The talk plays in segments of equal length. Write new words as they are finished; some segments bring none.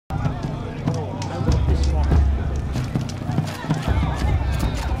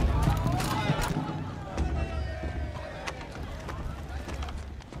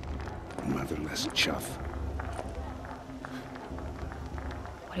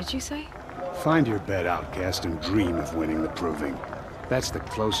did you say? Find your bed, outcast, and dream of winning the proving. That's the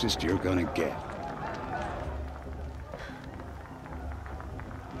closest you're gonna get.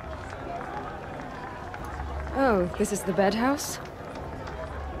 Oh, this is the bed house?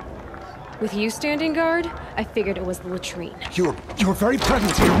 With you standing guard, I figured it was the latrine. You're very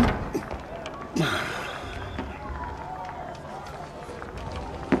pregnant here.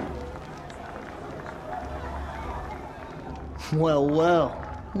 Well, well.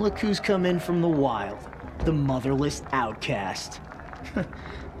 Look who's come in from the wild. The motherless outcast.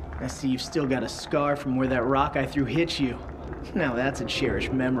 I see you've still got a scar from where that rock I threw hit you. Now that's a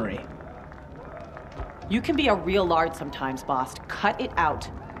cherished memory. You can be a real lard sometimes, boss. Cut it out.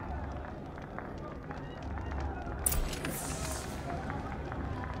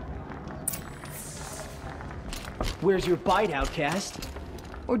 Where's your bite, outcast?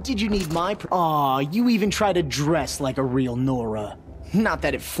 Or did you need my Aw, you even try to dress like a real Nora. Not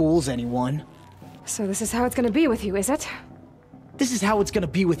that it fools anyone. So this is how it's gonna be with you, is it? This is how it's gonna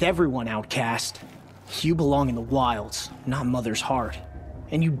be with everyone, outcast. You belong in the wilds, not Mother's heart.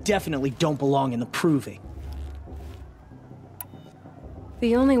 And you definitely don't belong in the proving.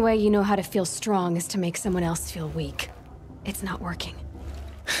 The only way you know how to feel strong is to make someone else feel weak. It's not working.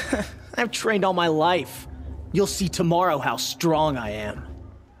 I've trained all my life. You'll see tomorrow how strong I am.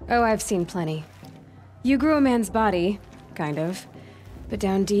 Oh, I've seen plenty. You grew a man's body, kind of. But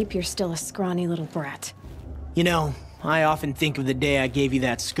down deep, you're still a scrawny little brat. You know, I often think of the day I gave you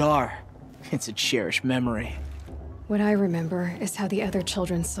that scar. It's a cherished memory. What I remember is how the other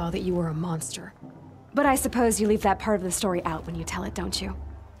children saw that you were a monster. But I suppose you leave that part of the story out when you tell it, don't you?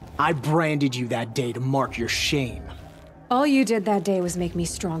 I branded you that day to mark your shame. All you did that day was make me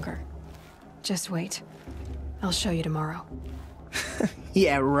stronger. Just wait. I'll show you tomorrow.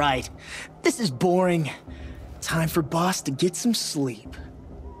 Yeah, right. This is boring. Time for Boss to get some sleep.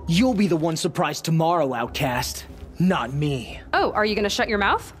 You'll be the one surprised tomorrow, outcast. Not me. Oh, are you gonna shut your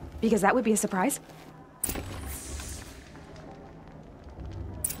mouth? Because that would be a surprise.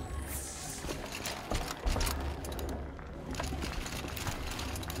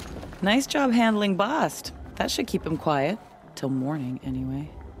 Nice job handling Bast. That should keep him quiet. Till morning, anyway.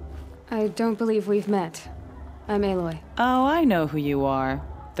 I don't believe we've met. I'm Aloy. Oh, I know who you are.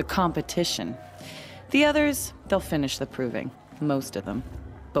 The competition. The others, they'll finish the proving. Most of them.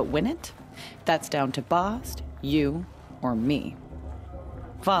 But win it? That's down to Bast, you, or me.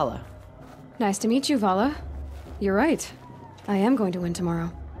 Vala. Nice to meet you, Vala. You're right. I am going to win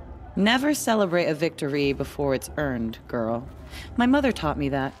tomorrow. Never celebrate a victory before it's earned, girl. My mother taught me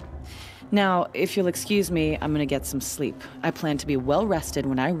that. Now, if you'll excuse me, I'm gonna get some sleep. I plan to be well rested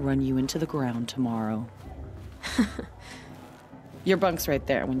when I run you into the ground tomorrow. Your bunk's right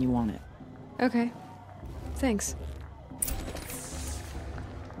there when you want it. Okay. Thanks.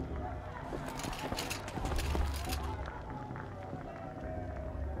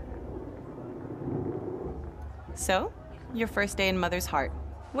 So, your first day in Mother's heart.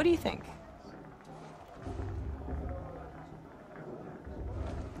 What do you think?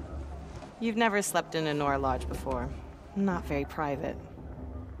 You've never slept in a Nora lodge before. Not very private.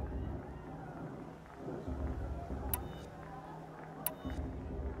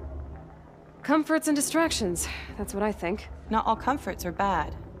 Comforts and distractions. That's what I think. Not all comforts are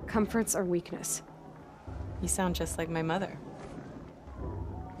bad. Comforts are weakness. You sound just like my mother.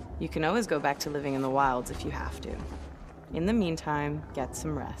 You can always go back to living in the wilds if you have to. In the meantime, get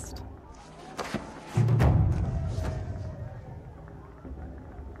some rest.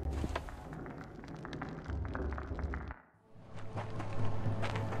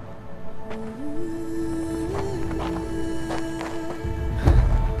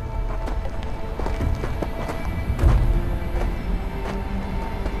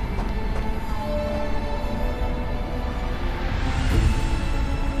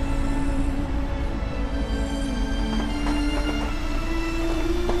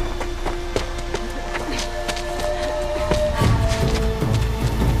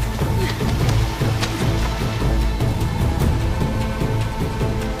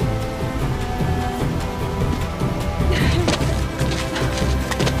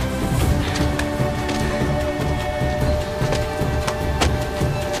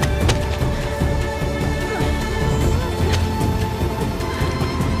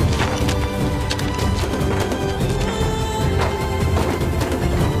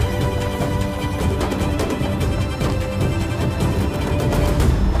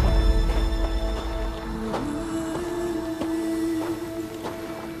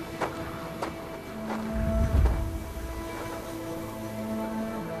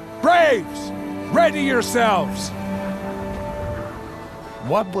 Braves! Ready yourselves!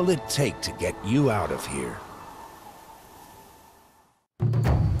 What will it take to get you out of here?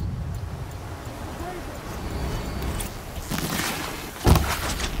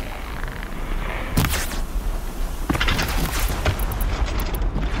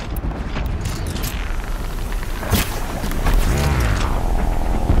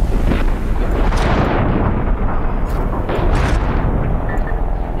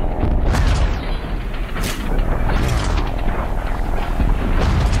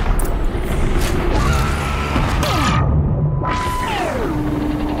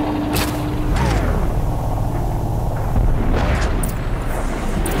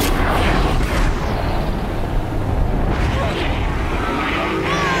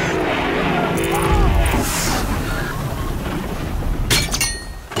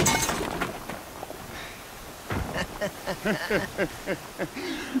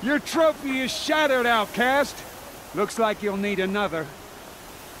 Your trophy is shattered, outcast. Looks like you'll need another.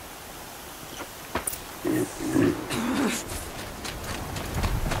 Go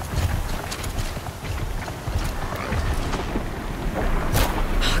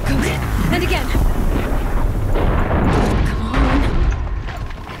in. And again. Come on.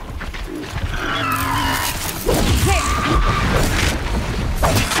 There.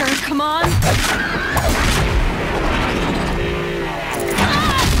 Sir, come on.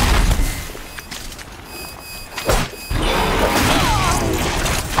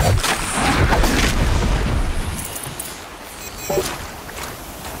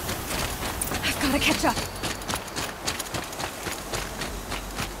 I've got to catch up.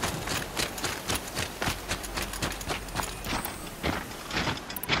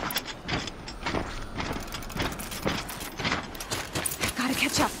 I've got to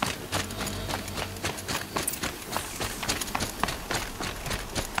catch up.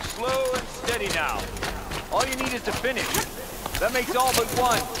 Slow and steady now. All you need is to finish. That makes all but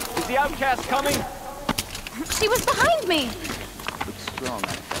one. Is the outcast coming? She was behind me. Looks strong.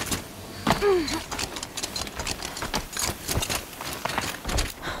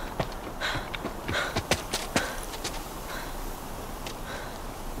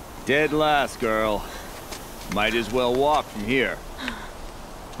 Dead last, girl. Might as well walk from here.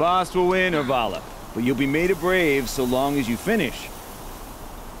 Boss will win or Vala, but you'll be made a brave so long as you finish.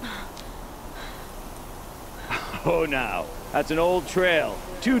 Oh, now. That's an old trail.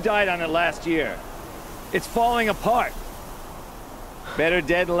 2 died on it last year. It's falling apart. Better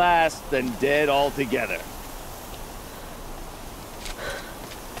dead last than dead altogether.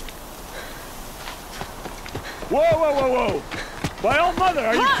 Whoa, whoa, whoa, whoa! My old mother,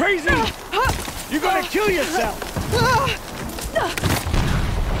 are you crazy? You're gonna kill yourself!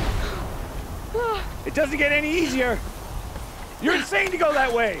 It doesn't get any easier. You're insane to go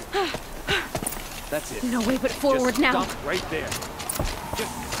that way. That's it. No way but forward Just now. stop right there.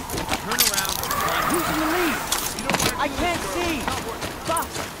 Just turn around. Who's in the lead? I can't see. Boss,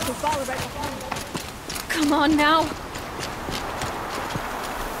 the ball right behind you. Come on now.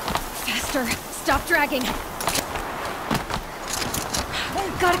 Faster. Stop dragging.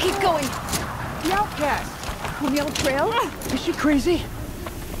 Gotta keep going. The outcast! On the old trail? Is she crazy?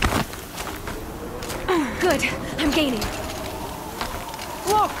 Good. I'm gaining.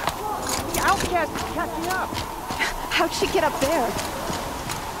 Look! The outcast is catching up! How'd she get up there?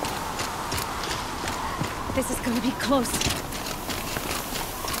 This is gonna be close.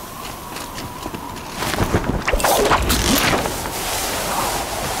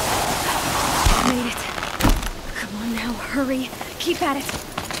 Made it. Come on now, hurry. Keep at it.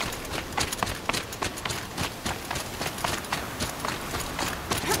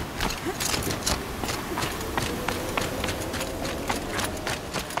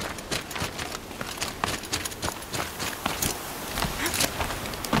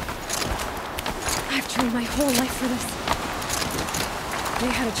 My whole life for this. They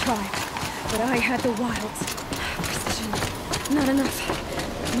had a tribe, but I had the wilds. Precision. Not enough.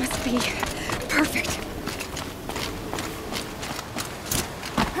 Must be perfect.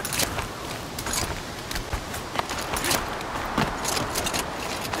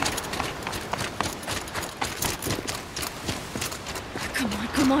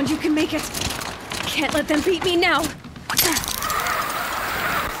 Come on, you can make it. Can't let them beat me now.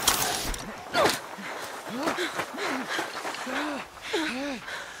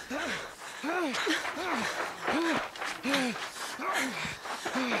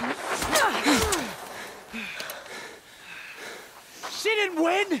 She didn't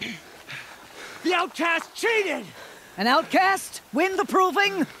win! The outcast cheated! An outcast? Win the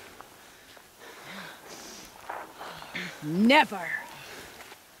proving? Never.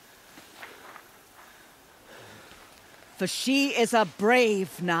 for she is a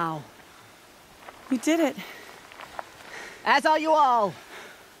brave now. We did it. As are you all.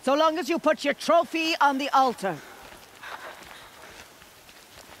 So long as you put your trophy on the altar.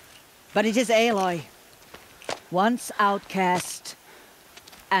 But it is Aloy, once outcast,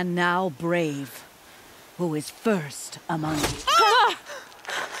 and now brave, who is first among you. Ah!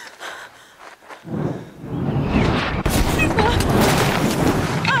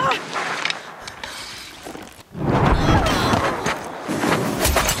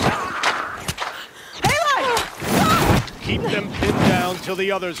 Keep them pinned down till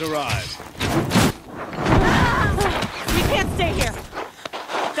the others arrive. We can't stay here.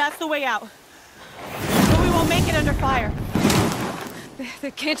 That's the way out. But we won't make it under fire.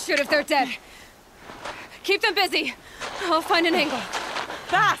 They can't shoot if they're dead. Keep them busy. I'll find an angle.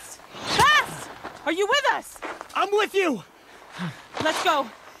 Fast! Fast! Are you with us? I'm with you! Let's go.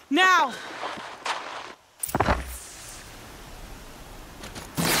 Now!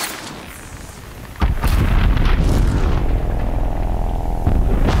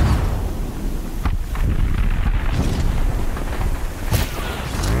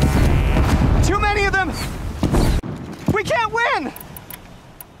 Too many of them! We can't win!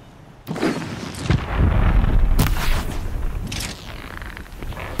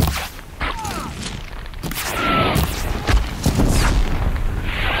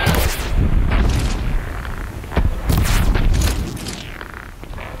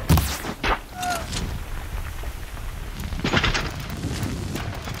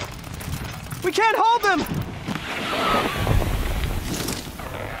 We can't hold them!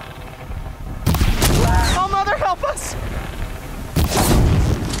 Oh, Mother, help us!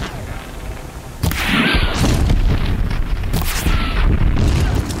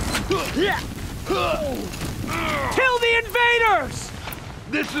 Kill the invaders!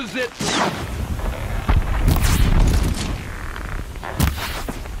 This is it!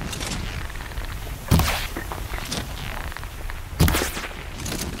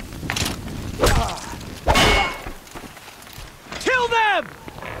 Kill them!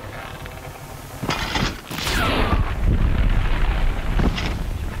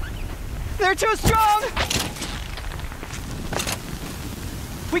 They're too strong!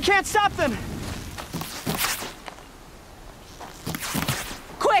 We can't stop them!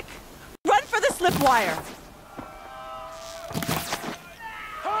 Quick! Run for the slip wire!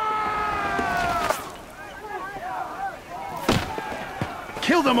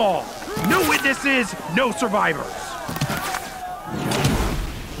 Kill them all! No witnesses, no survivors!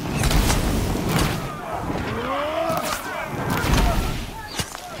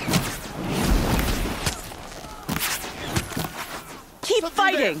 Keep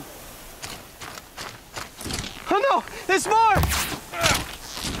fighting! Oh no! There's more!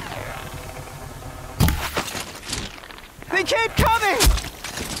 They keep coming!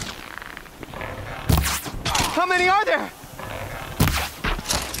 How many are there?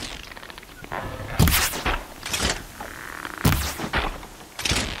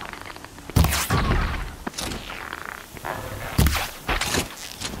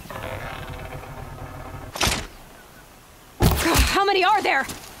 How many are there?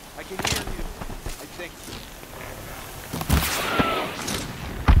 I can hear you, I think.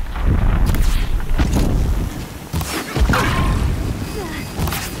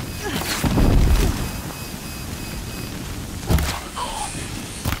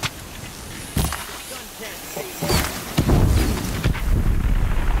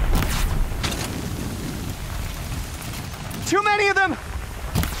 Too many of them!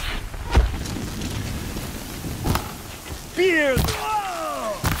 Spears!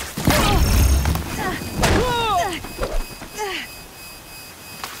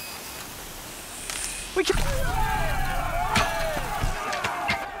 We can...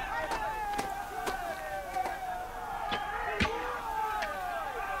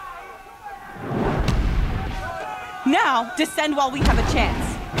 Now, descend while we have a chance.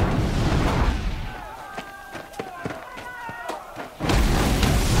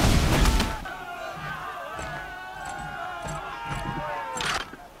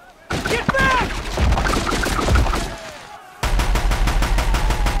 Get back!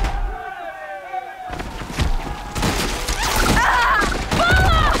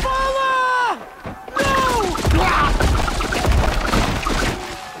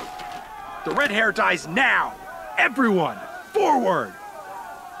 The red hair dies now! Everyone, forward!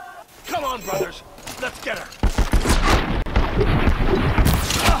 Come on, brothers. Let's get her.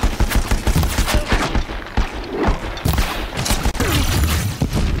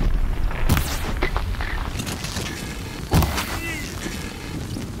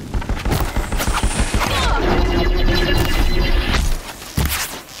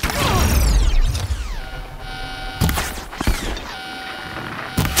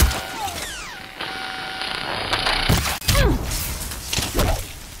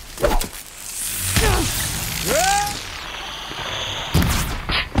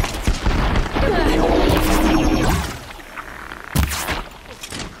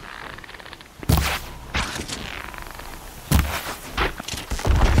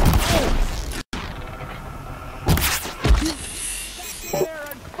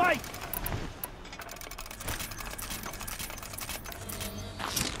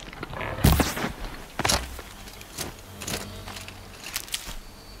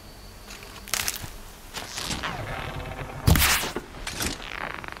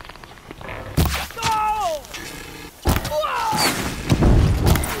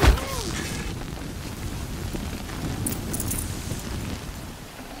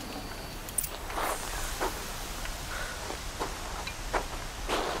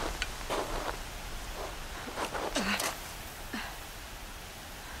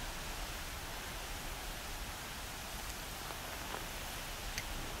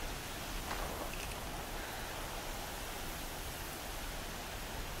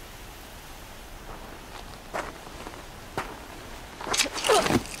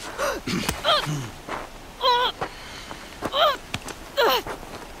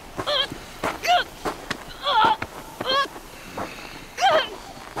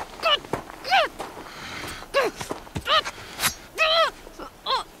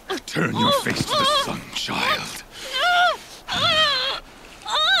 face to the sun, child.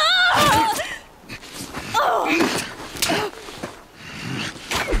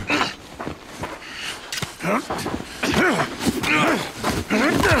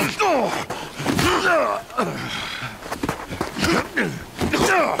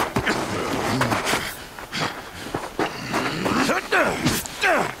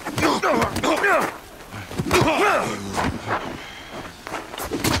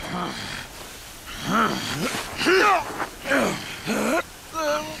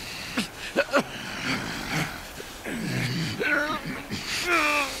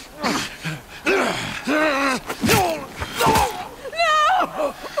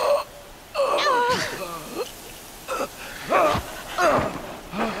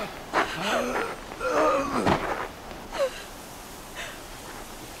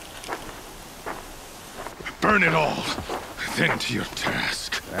 Burn it all, then to your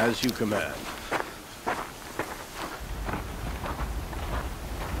task. As you command.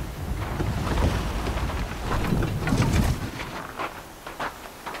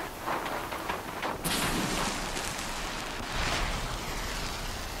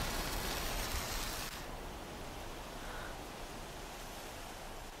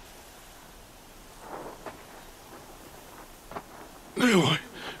 Aloy.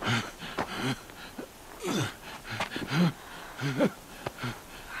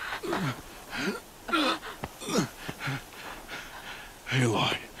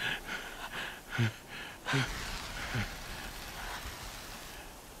 Aloy.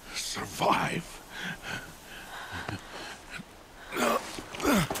 Survive.